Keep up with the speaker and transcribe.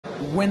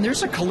When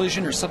there's a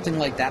collision or something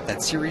like that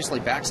that seriously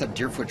backs up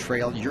Deerfoot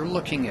Trail, you're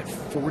looking at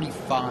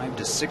 45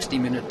 to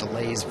 60-minute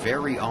delays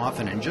very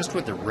often, and just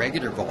with the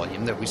regular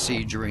volume that we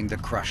see during the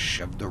crush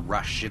of the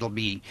rush, it'll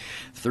be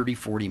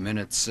 30-40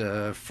 minutes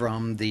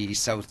from the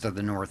south to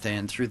the north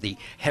end through the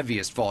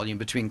heaviest volume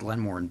between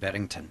Glenmore and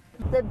Beddington.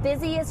 The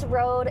busiest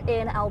road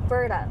in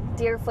Alberta,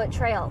 Deerfoot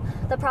Trail.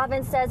 The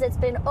province says it's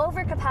been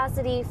over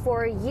capacity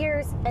for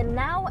years, and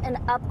now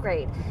an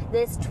upgrade.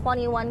 This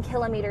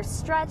 21-kilometer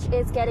stretch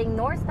is getting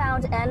northbound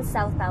and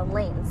southbound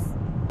lanes.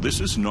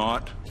 This is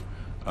not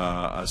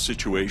a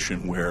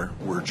situation where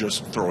we're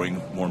just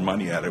throwing more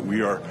money at it.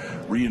 We are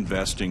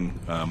reinvesting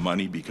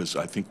money because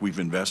I think we've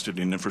invested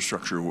in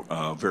infrastructure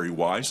very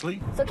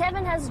wisely. So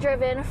Kevin has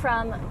driven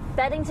from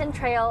Beddington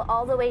Trail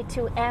all the way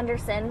to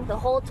Anderson, the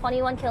whole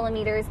 21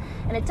 kilometers,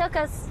 and it took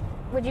us,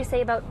 would you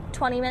say, about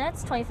 20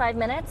 minutes, 25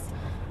 minutes?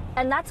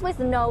 And that's with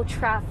no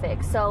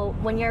traffic. So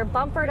when you're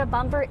bumper to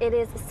bumper, it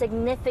is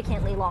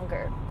significantly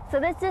longer. So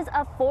this is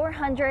a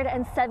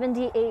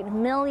 $478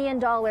 million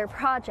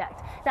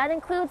project. That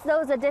includes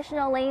those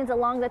additional lanes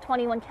along the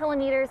 21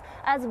 kilometers,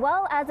 as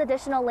well as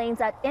additional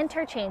lanes at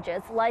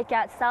interchanges like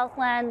at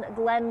Southland,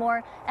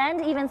 Glenmore,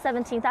 and even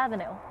 17th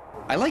Avenue.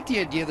 I like the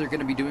idea they're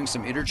going to be doing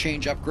some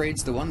interchange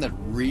upgrades. The one that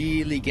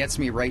really gets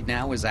me right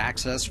now is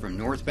access from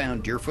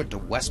northbound Deerfoot to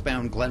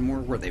westbound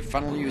Glenmore, where they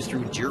funnel you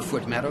through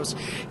Deerfoot Meadows.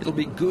 It'll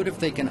be good if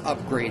they can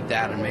upgrade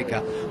that and make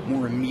a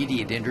more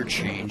immediate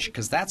interchange,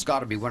 because that's got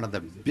to be one of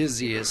the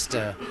busiest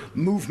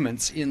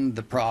movements in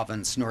the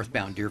province,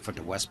 northbound Deerfoot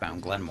to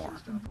westbound Glenmore.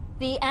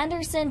 The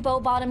Anderson,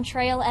 Bow Bottom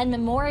Trail and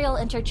Memorial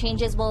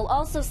interchanges will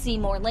also see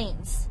more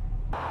lanes.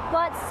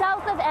 But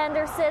south of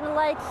Anderson,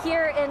 like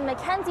here in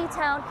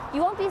Mackenziestown,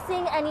 you won't be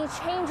seeing any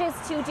changes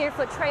to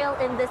Deerfoot Trail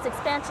in this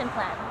expansion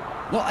plan.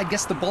 Well, I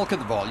guess the bulk of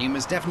the volume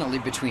is definitely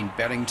between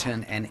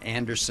Beddington and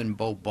Anderson,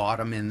 Bow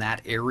Bottom, in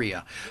that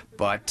area.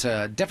 But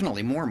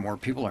definitely more and more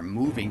people are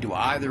moving to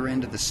either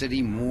end of the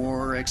city.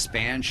 More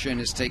expansion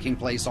is taking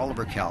place all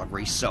over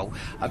Calgary. So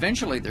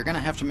eventually they're going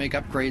to have to make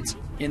upgrades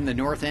in the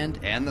north end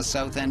and the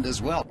south end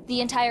as well.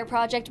 The entire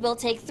project will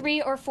take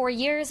 3 or 4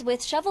 years,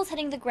 with shovels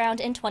hitting the ground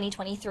in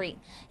 2023.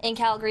 In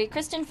Calgary,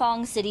 Kristen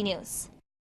Fong, City News.